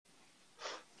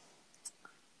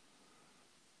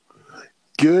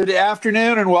Good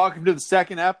afternoon and welcome to the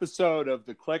second episode of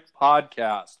the CLIC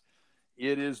podcast.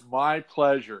 It is my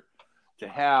pleasure to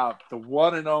have the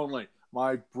one and only,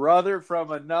 my brother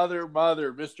from another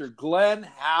mother, Mr. Glenn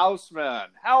Houseman.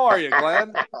 How are you,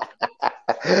 Glenn?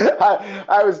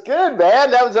 I was good, man.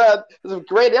 That was a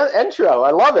great intro. I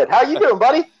love it. How you doing,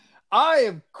 buddy? I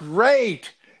am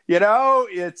great. You know,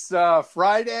 it's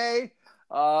Friday.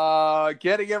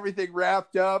 Getting everything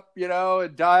wrapped up,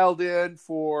 and dialed in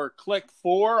for CLIC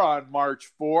 4 on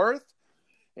March 4th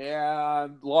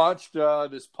and launched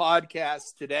this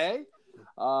podcast today.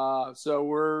 So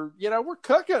we're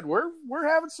cooking. We're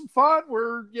having some fun.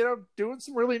 We're, doing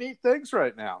some really neat things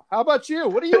right now. How about you?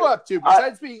 What are you up to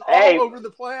besides being all over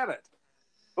the planet?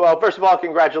 Well, first of all,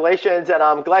 congratulations. And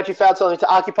I'm glad you found something to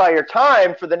occupy your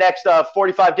time for the next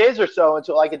 45 days or so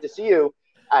until I get to see you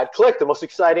at CLIC, the most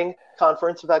exciting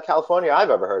conference about California I've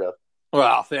ever heard of.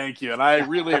 Well, thank you. And I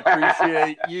really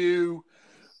appreciate you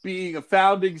being a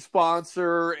founding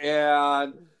sponsor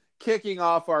and kicking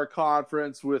off our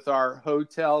conference with our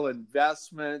hotel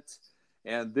investment.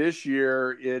 And this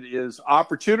year it is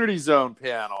Opportunity Zone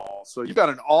panel. So you've got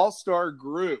an all-star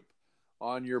group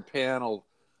on your panel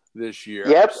this year.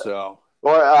 Yep. So.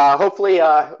 Or hopefully,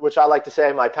 which I like to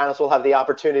say, my panelists will have the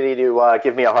opportunity to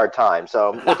give me a hard time.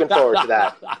 So I'm looking forward to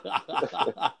that.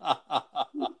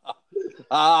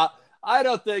 I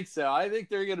don't think so. I think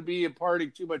they're going to be imparting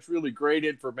too much really great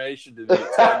information to the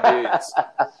attendees.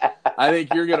 I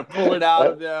think you're going to pull it out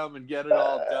of them and get it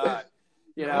all done.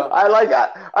 I like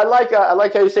that. I like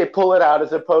how you say "pull it out"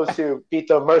 as opposed to beat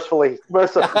them mercilessly.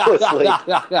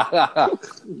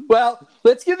 Well,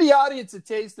 let's give the audience a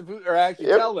taste of who, or actually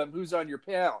tell them who's on your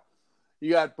panel.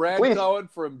 You got Brad Cohen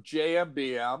from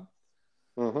JMBM.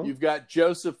 Mm-hmm. You've got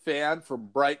Joseph Fan from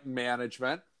Brighton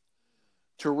Management.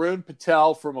 Tarun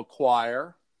Patel from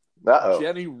Acquire.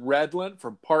 Jenny Redland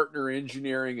from Partner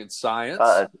Engineering and Science.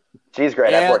 She's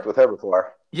great. I've worked with her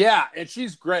before. Yeah, and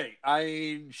she's great. I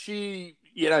mean, she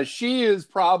is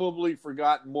probably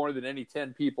forgotten more than any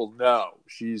 10 people know.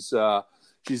 She's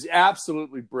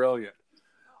absolutely brilliant.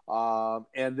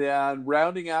 And then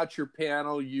rounding out your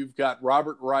panel, you've got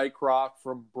Robert Rycroft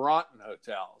from Bronton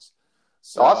Hotels.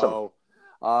 So,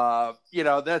 awesome.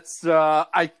 That's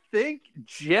I think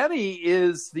Jenny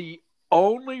is the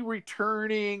only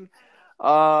returning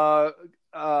person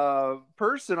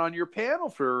on your panel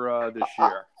for this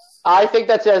year. I think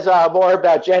that says more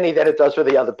about Jenny than it does for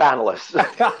the other panelists.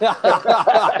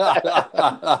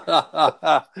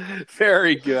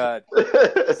 Very good.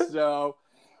 So,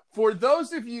 for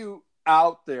those of you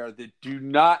out there that do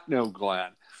not know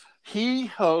Glenn, he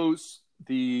hosts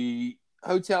the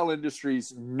hotel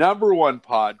industry's #1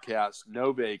 podcast,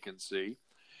 No Vacancy.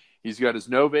 He's got his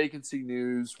No Vacancy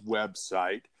News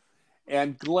website.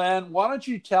 And Glenn, why don't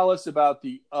you tell us about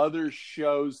the other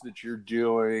shows that you're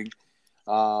doing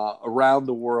around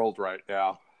the world right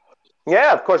now?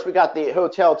 Yeah, of course, we got the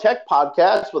Hotel Tech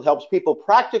Podcast, which helps people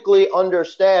practically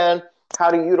understand how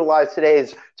to utilize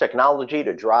today's technology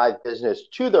to drive business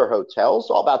to their hotels.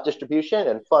 All about distribution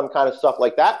and fun kind of stuff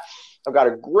like that. I've got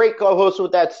a great co-host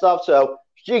with that stuff, so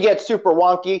she gets super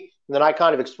wonky, and then I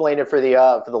kind of explain it for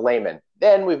the layman.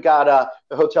 Then we've got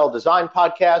the Hotel Design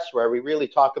Podcast, where we really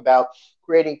talk about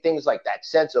creating things like that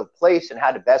sense of place and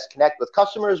how to best connect with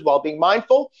customers while being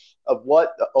mindful of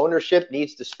what the ownership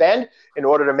needs to spend in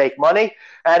order to make money.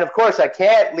 And, of course, I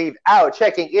can't leave out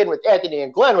checking in with Anthony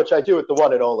and Glenn, which I do with the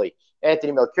one and only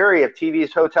Anthony Melcuri of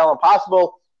TV's Hotel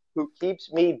Impossible, who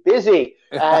keeps me busy.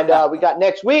 And we got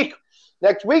next week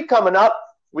coming up.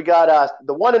 We got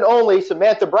the one and only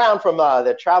Samantha Brown from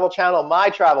the Travel Channel, My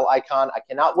Travel Icon. I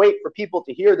cannot wait for people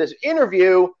to hear this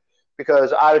interview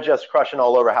because I was just crushing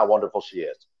all over how wonderful she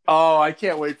is. Oh, I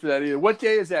can't wait for that either. What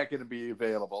day is that going to be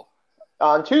available?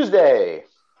 On Tuesday.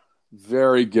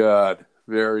 Very good.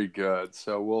 Very good.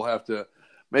 So we'll have to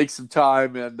make some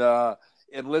time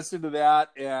and listen to that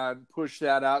and push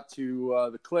that out to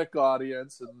the CLIC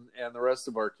audience and the rest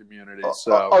of our community.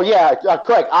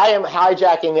 Correct. I am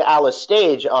hijacking the Alice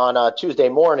stage on Tuesday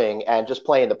morning and just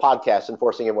playing the podcast and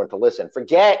forcing everyone to listen.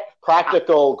 Forget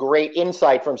practical, great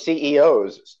insight from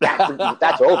CEOs.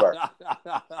 That's over.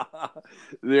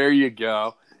 There you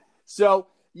go. So,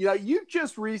 you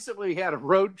just recently had a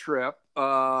road trip.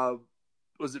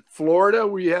 Was it Florida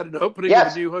where you had an opening of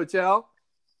a new hotel?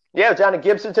 Yeah, down in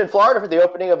Gibsonton, Florida for the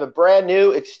opening of a brand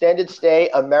new extended stay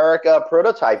America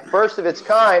prototype. First of its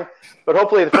kind, but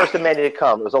hopefully the first of many to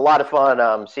come. It was a lot of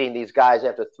fun seeing these guys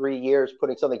after 3 years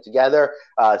putting something together,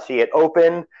 see it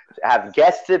open, have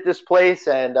guests at this place,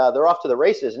 and they're off to the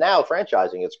races now,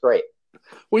 franchising. It's great.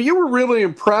 Well, you were really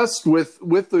impressed with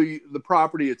the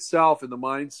property itself and the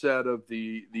mindset of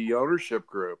the ownership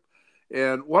group.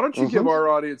 And why don't you give our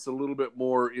audience a little bit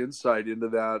more insight into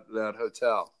that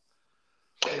hotel?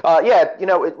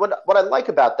 Yeah, what I like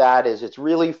about that is it's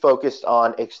really focused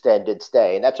on extended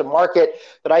stay, and that's a market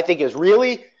that I think is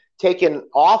really taken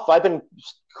off. I've been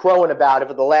crowing about it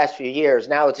for the last few years.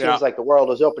 Now it seems like the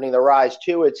world is opening their eyes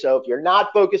to it. So if you're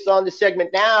not focused on the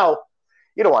segment now,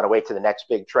 you don't want to wait to the next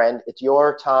big trend. It's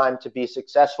your time to be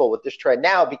successful with this trend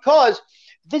now, because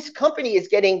this company is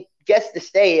getting guests to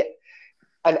stay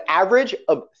an average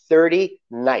of 30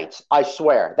 nights. I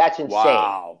swear, that's insane.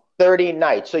 Wow. 30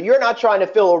 nights. So you're not trying to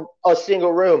fill a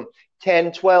single room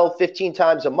 10, 12, 15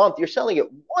 times a month. You're selling it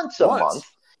once a month.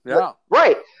 Yeah.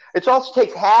 Right. It also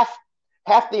takes half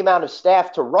the amount of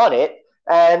staff to run it.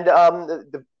 And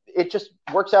it just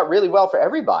works out really well for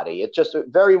everybody. It's just a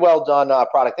very well done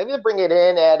product. And they bring it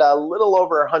in at a little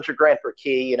over $100,000 per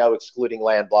key, excluding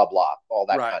land, blah, blah, all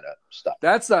that kind of stuff.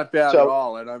 That's not bad at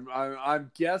all. And I'm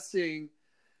guessing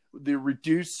the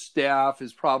reduced staff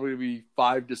is probably going to be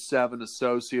 5 to 7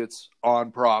 associates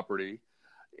on property.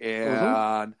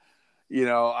 And,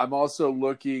 I'm also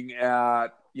looking at,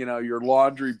 your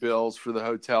laundry bills for the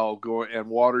hotel and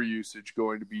water usage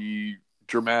going to be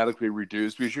dramatically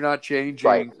reduced, because you're not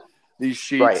changing these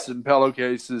sheets and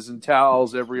pillowcases and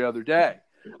towels every other day.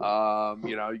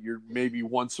 You're maybe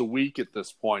once a week at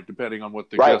this point, depending on what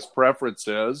the guest preference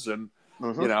is. And,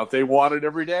 if they want it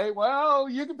every day, well,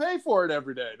 you can pay for it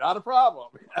every day. Not a problem.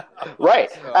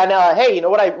 Right. So. And, hey,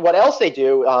 what else they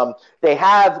do? They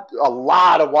have a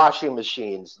lot of washing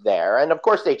machines there. And, of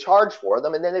course, they charge for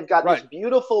them. And then they've got this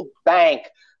beautiful bank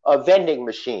of vending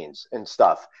machines and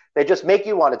stuff. They just make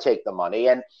you want to take the money.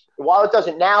 And while it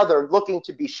doesn't now, they're looking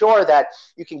to be sure that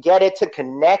you can get it to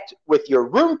connect with your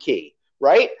room key,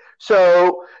 right?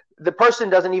 So the person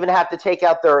doesn't even have to take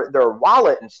out their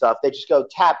wallet and stuff. They just go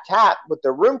tap, tap with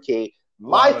their room key.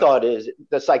 My thought is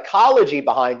the psychology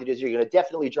behind it is you're going to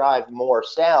definitely drive more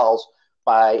sales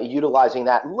by utilizing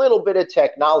that little bit of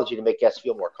technology to make guests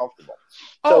feel more comfortable.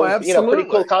 So, absolutely.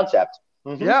 Pretty cool concept.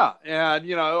 Yeah. And,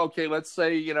 okay, let's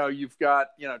say, you've got,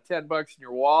 $10 in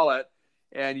your wallet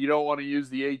and you don't want to use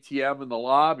the ATM in the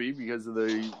lobby because of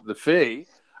the fee.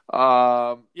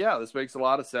 This makes a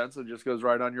lot of sense. It just goes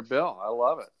right on your bill. I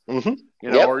love it.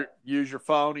 Or use your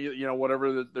phone,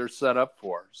 whatever they're set up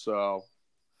for. So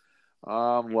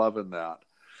I'm loving that.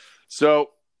 So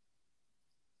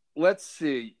let's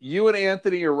see. You and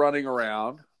Anthony are running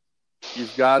around.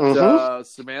 You've got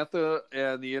Samantha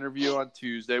and the interview on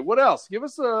Tuesday. What else? Give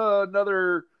us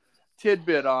another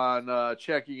tidbit on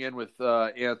checking in with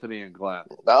Anthony and Glenn.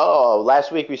 Oh,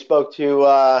 last week we spoke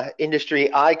to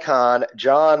industry icon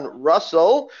John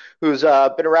Russell, who's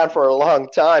been around for a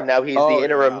long time now. He's the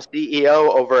interim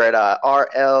CEO over at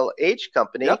RLH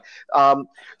Company. Yep.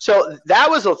 So that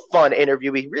was a fun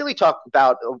interview. We really talked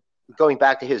about going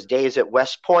back to his days at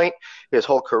West Point, his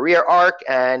whole career arc,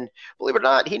 and believe it or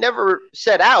not, he never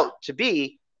set out to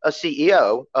be a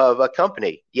CEO of a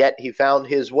company, yet he found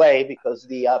his way because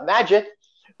the magic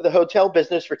of the hotel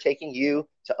business for taking you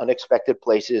to unexpected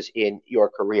places in your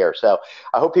career. So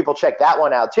I hope people check that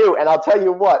one out too. And I'll tell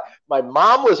you what, my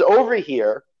mom was over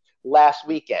here last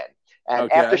weekend.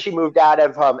 And after she moved out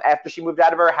of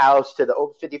her house to the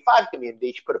over 55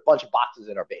 community, she put a bunch of boxes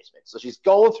in her basement. So she's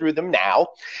going through them now,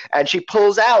 and she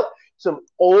pulls out some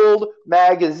old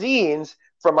magazines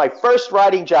from my first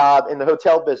writing job in the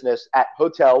hotel business at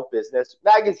Hotel Business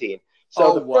Magazine.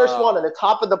 So the first one on the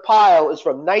top of the pile is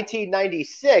from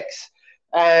 1996,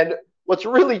 and what's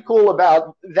really cool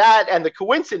about that and the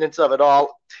coincidence of it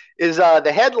all is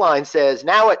the headline says,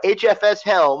 "Now at HFS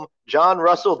helm, John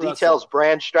Russell details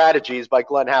brand strategies" by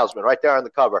Glenn Hausman, right there on the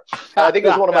cover. And I think it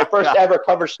was one of my first ever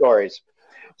cover stories.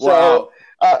 So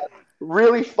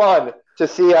really fun to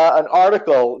see an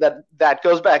article that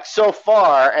goes back so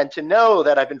far, and to know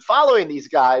that I've been following these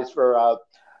guys for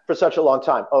such a long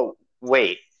time. Oh,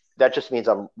 wait. That just means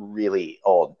I'm really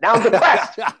old. Now I'm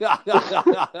depressed.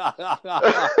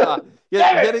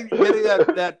 getting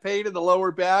that pain in the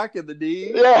lower back and the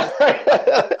knee. Yeah.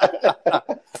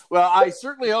 Well, I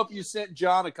certainly hope you sent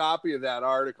John a copy of that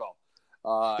article.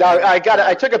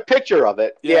 I took a picture of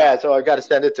it. Yeah, so I got to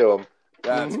send it to him.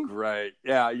 That's great.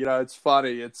 Yeah, it's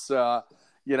funny. It's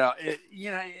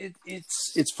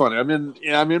it's funny.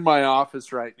 I'm in my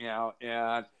office right now,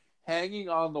 and hanging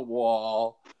on the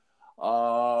wall.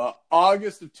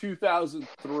 August of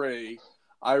 2003,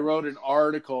 I wrote an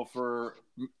article for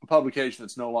a publication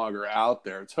that's no longer out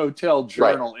there. It's Hotel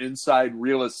Journal Inside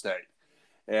Real Estate.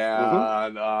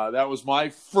 And that was my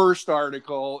first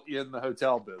article in the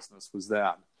hotel business, was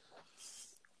that.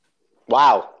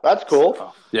 Wow, that's cool.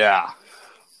 So, yeah,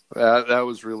 that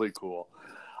was really cool.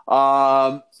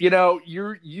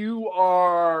 You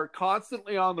are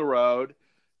constantly on the road,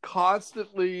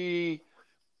 constantly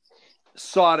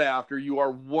sought after. You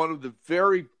are one of the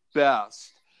very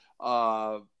best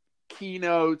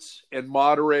keynotes and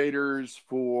moderators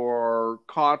for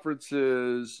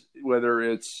conferences, whether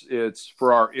it's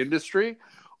for our industry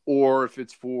or if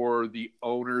it's for the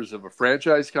owners of a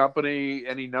franchise company,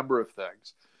 any number of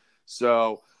things.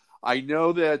 So I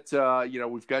know that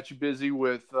we've got you busy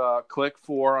with CLIC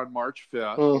 4 on March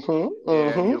 5th,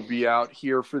 and you'll be out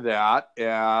here for that.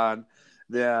 And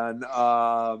then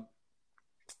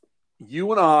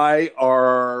you and I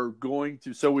are going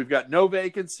to, so we've got No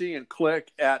Vacancy and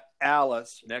CLIC at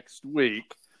Alice next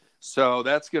week. So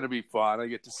that's going to be fun. I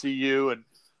get to see you and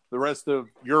the rest of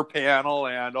your panel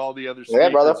and all the other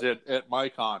speakers at my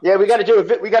conference. Yeah, we got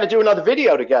to do another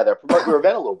video together, promote your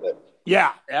event a little bit.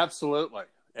 Yeah, absolutely.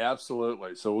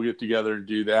 So we'll get together and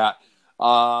do that.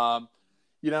 Why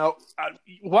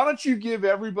don't you give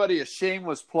everybody a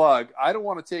shameless plug? I don't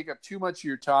want to take up too much of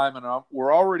your time, and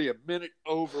we're already a minute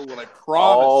over what I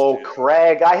promised. Oh,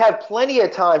 Craig, I have plenty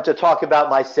of time to talk about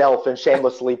myself and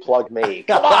shamelessly plug me.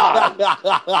 Come on.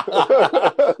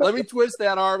 Let me twist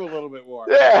that arm a little bit more.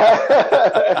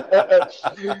 Yeah.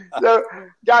 So,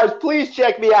 guys, please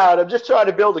check me out. I'm just trying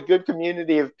to build a good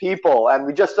community of people, and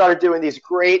we just started doing these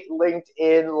great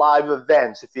LinkedIn live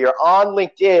events. If you're on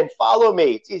LinkedIn, follow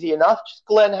me. It's easy enough. Just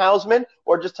Glenn Hausman,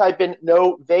 or just type in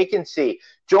No Vacancy.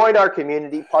 Join our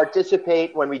community,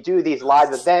 participate when we do these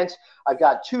live events. I've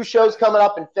got 2 shows coming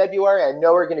up in February. I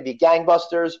know we're going to be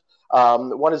gangbusters.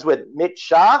 One is with Mit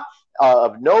Shah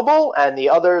of Noble, and the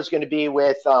other is going to be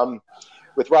with Raul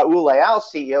Leal,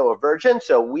 CEO of Virgin.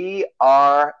 So we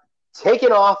are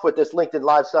taking off with this LinkedIn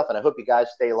Live stuff, and I hope you guys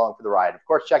stay along for the ride. Of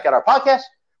course, check out our podcast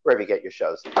wherever you get your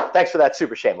shows. Thanks for that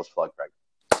super shameless plug, Greg.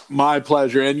 My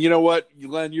pleasure. And you know what,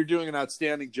 Glenn, you're doing an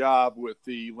outstanding job with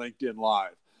the LinkedIn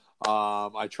Live.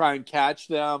 I try and catch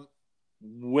them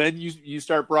when you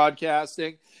start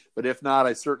broadcasting, but if not,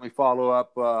 I certainly follow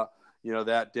up,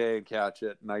 that day and catch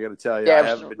it. And I got to tell you,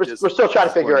 we're still trying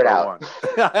to figure it out.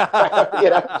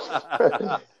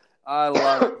 I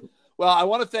love it. Well, I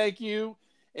want to thank you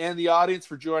and the audience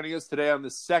for joining us today on the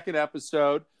second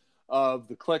episode of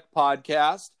the CLIC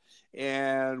podcast.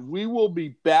 And we will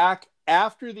be back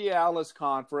after the Alice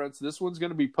conference. This one's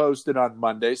going to be posted on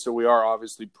Monday, so we are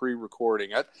obviously pre-recording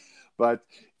it. But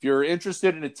if you're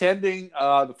interested in attending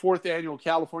the 4th Annual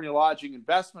California Lodging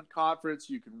Investment Conference,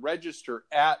 you can register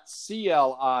at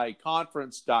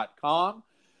cliconference.com.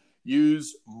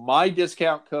 Use my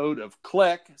discount code of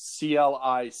CLIC,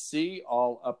 CLIC,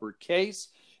 all uppercase,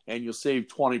 and you'll save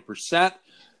 20%.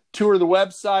 Tour the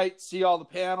website, see all the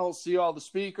panels, see all the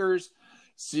speakers,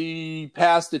 see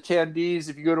past attendees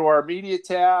if you go to our media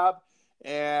tab.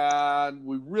 And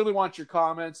we really want your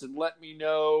comments, and let me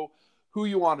know who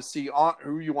you want to see on,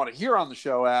 who you want to hear on the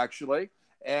show, actually,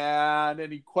 and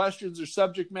any questions or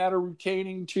subject matter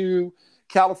pertaining to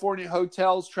California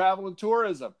hotels, travel, and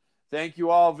tourism. Thank you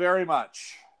all very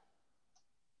much.